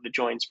and have the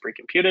joins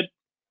pre-computed.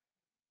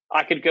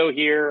 I could go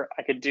here,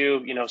 I could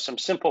do some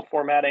simple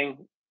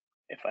formatting.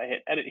 If I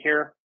hit edit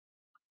here,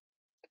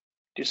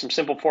 do some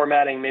simple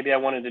formatting. Maybe I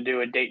wanted to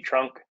do a date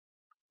trunk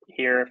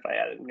here. If I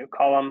added a new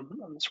column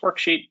on this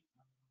worksheet,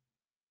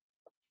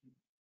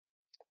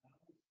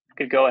 I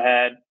could go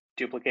ahead,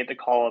 duplicate the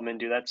column and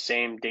do that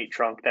same date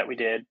trunk that we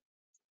did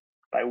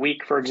by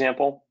week, for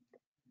example.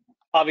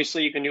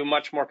 Obviously, you can do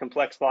much more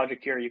complex logic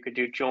here. You could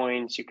do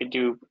joins, you could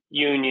do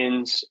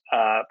unions,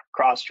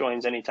 cross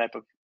joins, any type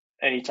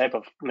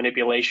of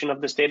manipulation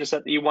of this data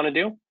set that you want to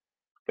do.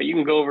 But you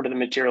can go over to the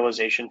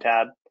materialization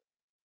tab,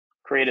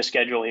 create a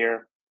schedule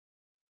here,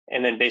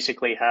 and then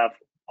basically have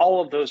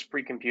all of those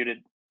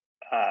pre-computed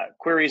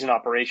queries and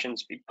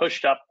operations be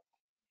pushed up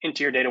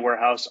into your data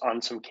warehouse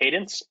on some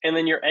cadence. And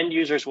then your end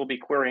users will be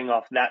querying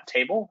off that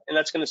table. And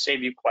that's going to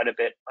save you quite a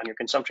bit on your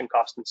consumption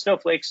cost in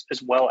Snowflakes,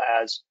 as well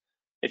as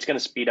it's going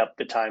to speed up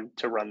the time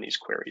to run these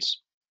queries.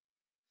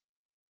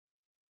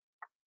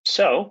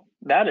 So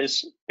that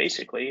is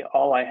basically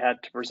all I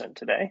had to present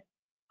today.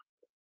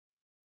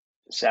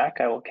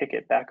 Zack, I will kick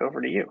it back over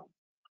to you.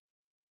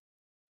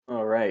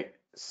 All right.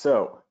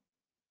 So,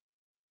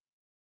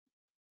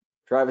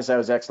 Travis, that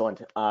was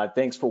excellent.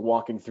 Thanks for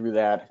walking through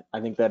that.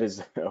 I think that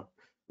is a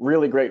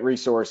really great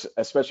resource,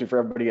 especially for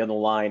everybody on the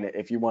line.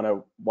 If you want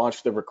to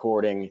watch the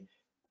recording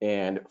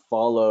and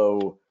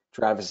follow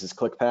Travis's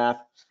click path,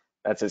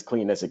 that's as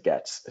clean as it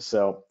gets.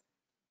 So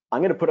I'm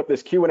going to put up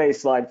this Q&A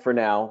slide for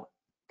now,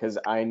 because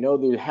I know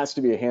there has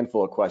to be a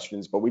handful of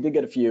questions, but we did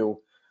get a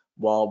few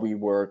while we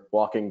were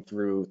walking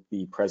through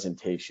the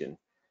presentation.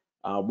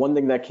 One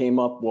thing that came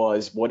up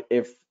was, what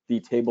if the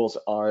tables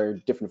are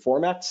different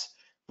formats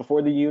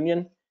before the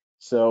union?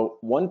 So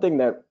one thing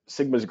that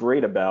Sigma's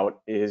great about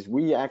is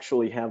we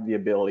actually have the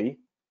ability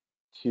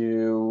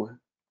to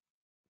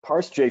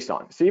parse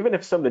JSON. So even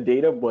if some of the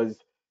data was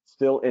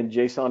still in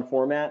JSON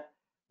format,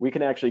 we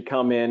can actually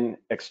come in,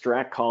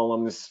 extract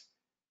columns,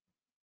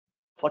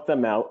 pluck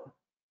them out.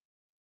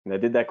 And I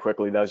did that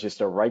quickly. That was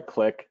just a right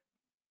click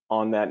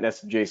on that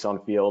nested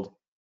JSON field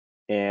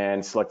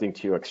and selecting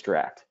to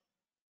extract.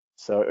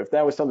 So if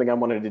that was something I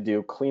wanted to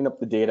do, clean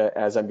up the data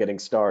as I'm getting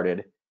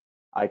started,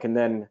 I can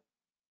then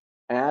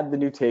add the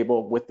new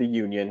table with the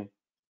union,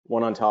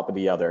 one on top of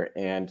the other.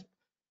 And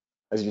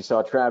as you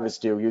saw Travis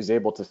do, he was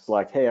able to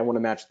select, hey, I want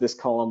to match this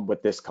column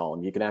with this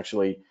column. You can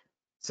actually,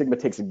 Sigma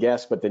takes a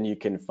guess, but then you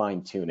can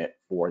fine tune it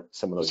for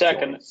some of those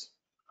joins.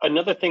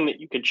 Another thing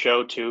that you could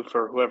show too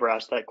for whoever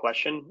asked that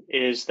question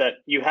is that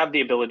you have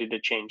the ability to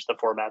change the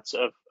formats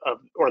of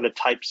or the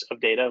types of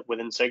data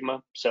within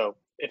Sigma. So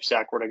if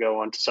Zack were to go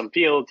onto some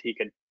field, he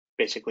could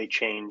basically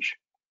change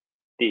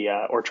the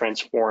or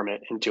transform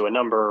it into a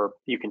number.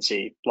 You can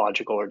see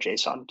logical or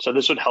JSON. So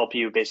this would help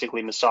you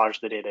basically massage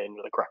the data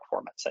into the correct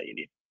formats that you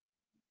need.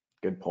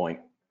 Good point.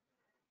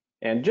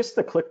 And just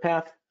the click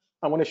path,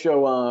 I want to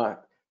show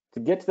to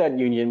get to that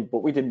union,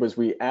 what we did was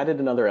we added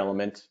another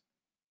element.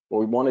 What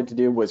we wanted to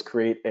do was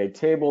create a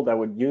table that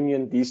would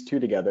union these two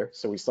together.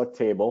 So we select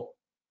table.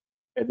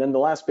 And then the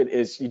last bit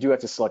is you do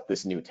have to select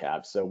this new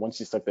tab. So once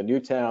you select the new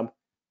tab,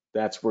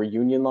 that's where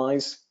union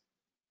lies.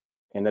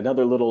 And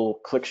another little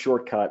click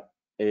shortcut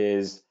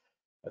is,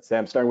 let's say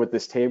I'm starting with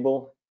this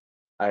table.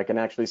 I can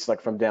actually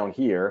select from down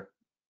here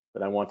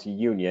that I want to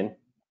union.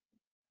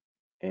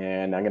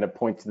 and I'm going to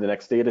point to the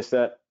next data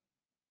set,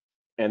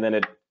 and then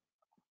it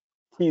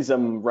tees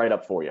them right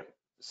up for you.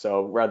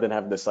 So rather than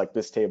having this like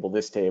this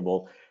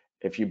table,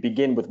 if you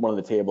begin with one of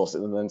the tables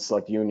and then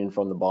select union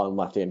from the bottom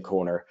left-hand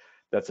corner,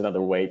 that's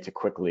another way to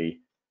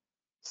quickly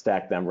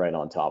stack them right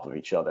on top of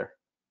each other.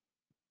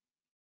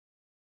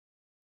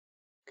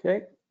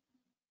 Okay.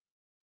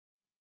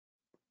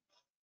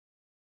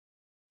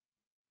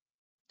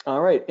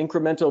 All right,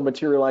 incremental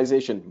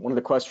materialization. One of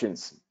the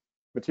questions.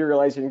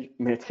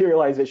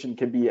 Materialization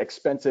can be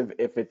expensive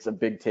if it's a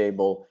big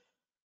table.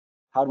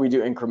 How do we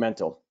do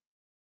incremental?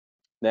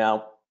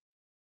 Now,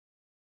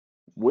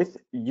 with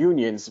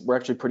unions, we're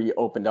actually pretty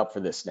opened up for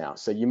this now.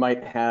 So you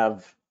might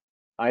have,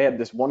 I had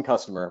this one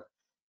customer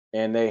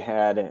and they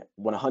had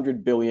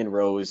 100 billion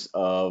rows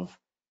of,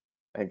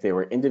 I think they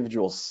were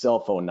individual cell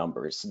phone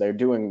numbers. So they're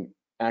doing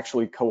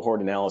actually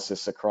cohort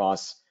analysis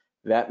across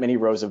that many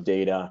rows of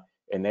data,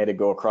 and they had to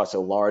go across a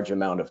large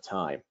amount of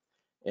time.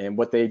 And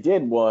what they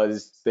did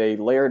was they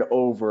layered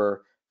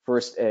over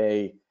first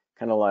a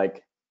kind of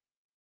like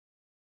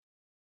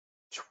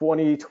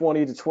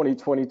 2020 to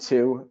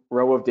 2022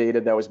 row of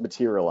data that was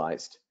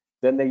materialized.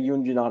 Then they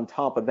union on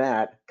top of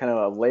that kind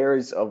of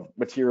layers of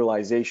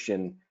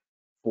materialization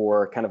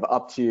for kind of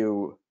up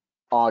to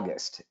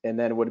August. And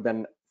then it would have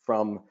been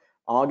from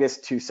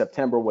August to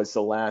September was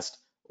the last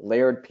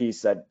layered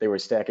piece that they were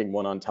stacking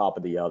one on top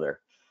of the other.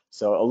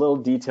 So a little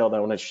detail that I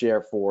want to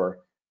share for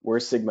where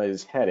Sigma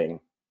is heading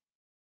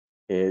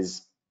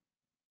is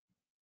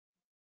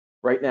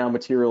right now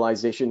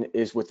materialization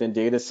is within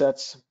data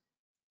sets.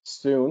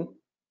 Soon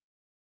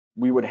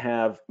we would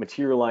have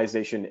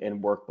materialization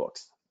in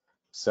workbooks.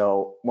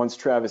 So once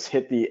Travis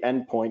hit the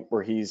endpoint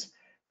where he's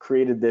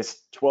created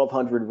this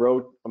 1,200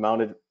 row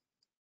mounted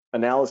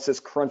analysis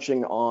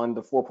crunching on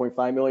the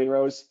 4.5 million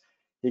rows,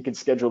 he could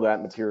schedule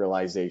that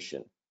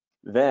materialization.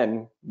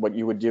 Then what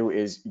you would do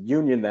is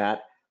union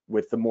that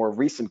with the more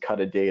recent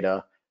cut of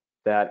data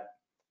that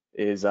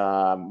is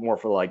more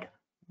for like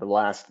the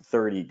last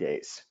 30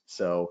 days.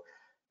 So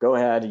go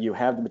ahead, you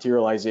have the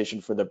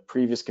materialization for the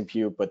previous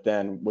compute, but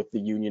then with the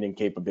unioning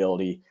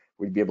capability,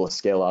 we'd be able to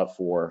scale out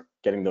for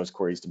getting those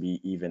queries to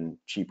be even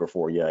cheaper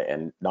for you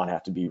and not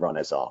have to be run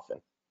as often.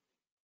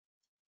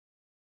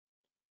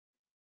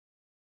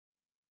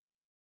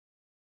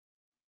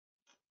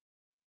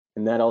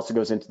 And that also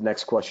goes into the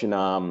next question,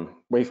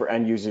 way for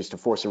end users to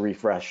force a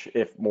refresh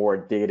if more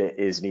data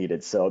is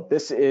needed. So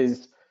this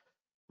is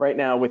right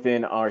now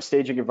within our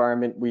staging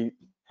environment. We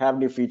have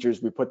new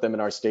features. We put them in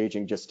our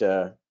staging just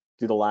to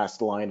do the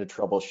last line of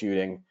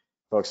troubleshooting.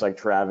 Folks like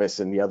Travis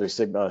and the other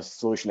Sigma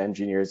solution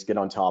engineers get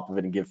on top of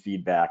it and give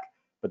feedback.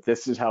 But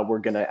this is how we're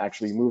going to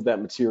actually move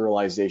that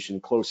materialization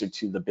closer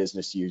to the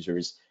business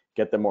users,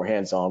 get them more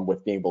hands-on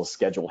with being able to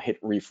schedule hit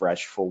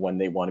refresh for when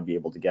they want to be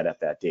able to get at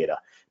that data.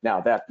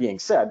 Now, that being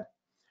said,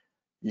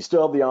 you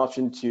still have the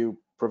option to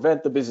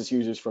prevent the business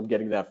users from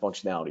getting that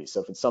functionality.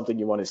 So if it's something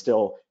you want to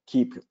still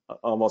keep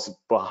almost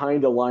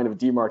behind a line of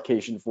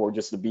demarcation for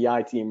just the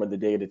BI team or the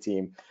data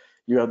team,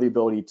 you have the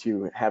ability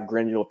to have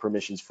granular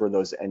permissions for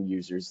those end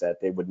users that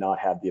they would not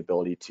have the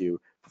ability to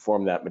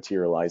perform that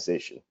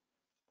materialization.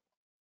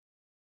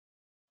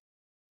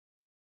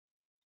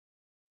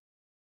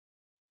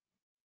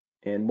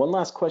 And one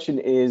last question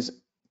is,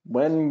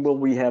 when will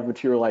we have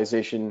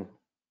materialization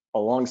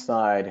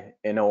alongside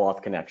an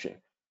OAuth connection?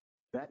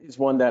 That is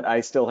one that I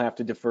still have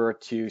to defer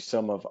to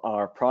some of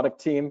our product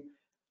team.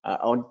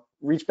 I'll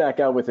reach back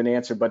out with an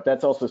answer, but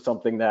that's also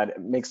something that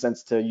makes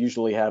sense to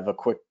usually have a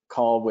quick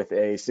call with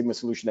a Sigma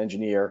solution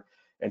engineer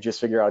and just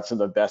figure out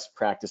some of the best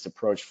practice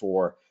approach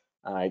for,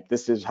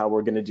 this is how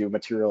we're gonna do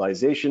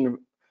materialization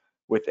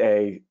with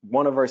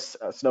one of our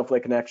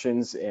Snowflake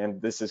connections,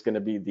 and this is gonna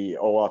be the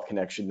OAuth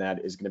connection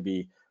that is gonna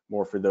be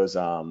more for those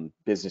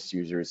business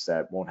users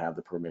that won't have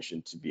the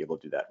permission to be able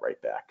to do that right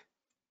back.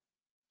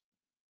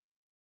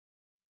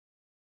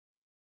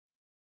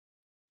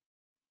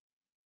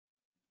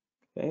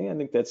 Okay, I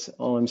think that's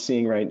all I'm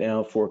seeing right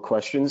now for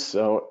questions.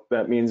 So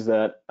that means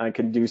that I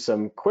can do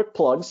some quick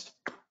plugs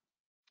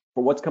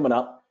for what's coming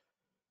up.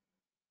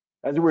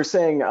 As we were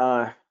saying,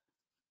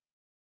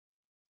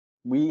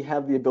 we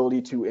have the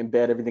ability to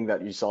embed everything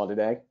that you saw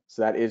today.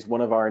 So that is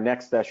one of our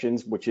next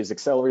sessions, which is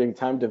accelerating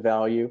time to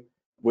value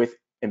with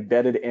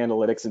embedded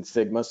analytics in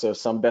Sigma. So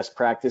some best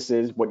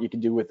practices, what you can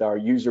do with our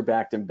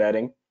user-backed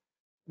embedding.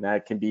 And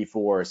that can be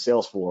for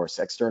Salesforce,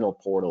 external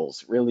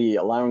portals, really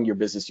allowing your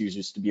business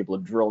users to be able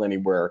to drill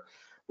anywhere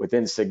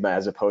within Sigma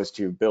as opposed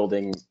to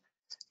building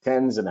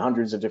tens and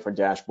hundreds of different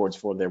dashboards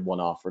for their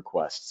one-off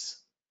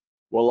requests.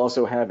 We'll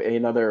also have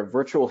another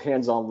virtual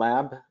hands-on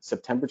lab,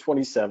 September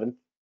 27th.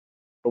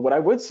 But what I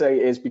would say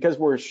is, because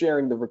we're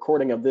sharing the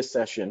recording of this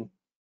session,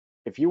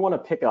 if you want to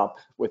pick up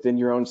within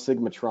your own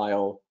Sigma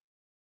trial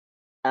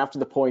after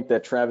the point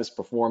that Travis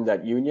performed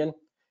that union,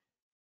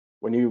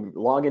 when you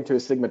log into a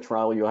Sigma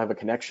trial, you'll have a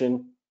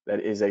connection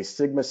that is a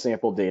Sigma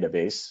sample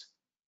database.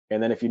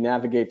 And then if you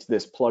navigate to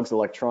this plugs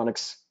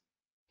electronics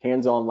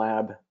hands-on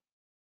lab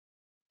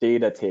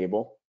data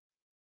table,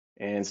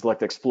 and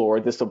select Explore.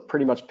 This will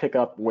pretty much pick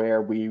up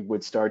where we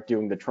would start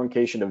doing the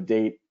truncation of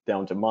date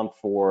down to month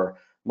for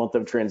month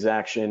of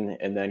transaction,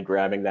 and then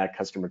grabbing that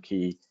customer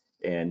key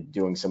and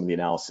doing some of the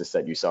analysis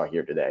that you saw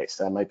here today.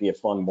 So that might be a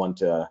fun one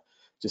to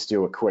just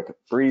do a quick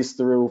breeze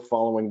through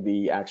following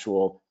the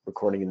actual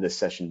recording of this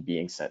session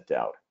being sent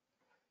out.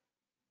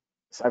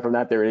 Aside from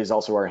that, there is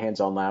also our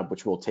hands-on lab,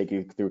 which will take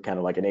you through kind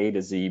of like an A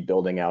to Z,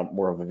 building out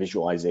more of a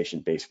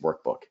visualization-based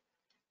workbook.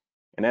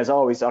 And as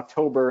always,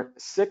 October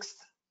 6th,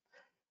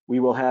 we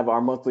will have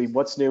our monthly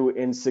What's New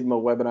in Sigma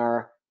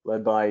webinar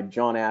led by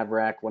John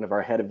Avrak, one of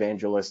our head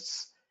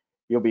evangelists.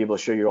 He'll be able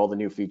to show you all the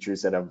new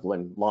features that have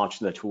been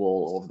launched in the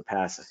tool over the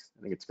past,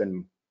 I think it's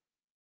been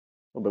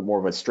a little bit more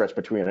of a stretch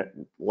between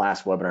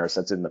last webinar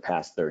since in the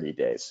past 30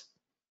 days.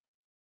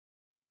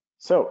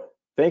 So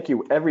thank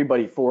you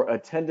everybody for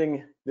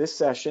attending this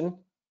session. I'm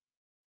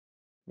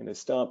going to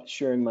stop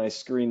sharing my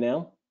screen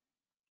now.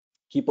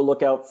 Keep a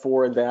lookout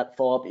for that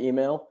follow-up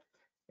email.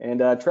 And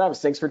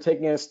Travis, thanks for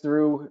taking us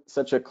through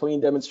such a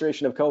clean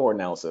demonstration of cohort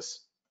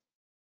analysis.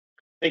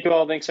 Thank you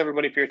all. Thanks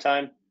everybody for your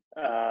time.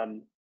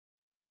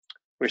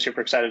 We're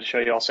super excited to show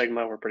you all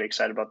Sigma. We're pretty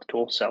excited about the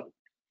tool. So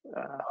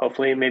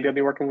hopefully maybe I'll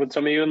be working with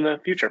some of you in the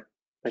future.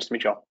 Nice to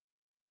meet you all.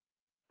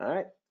 All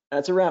right,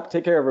 that's a wrap.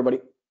 Take care, everybody.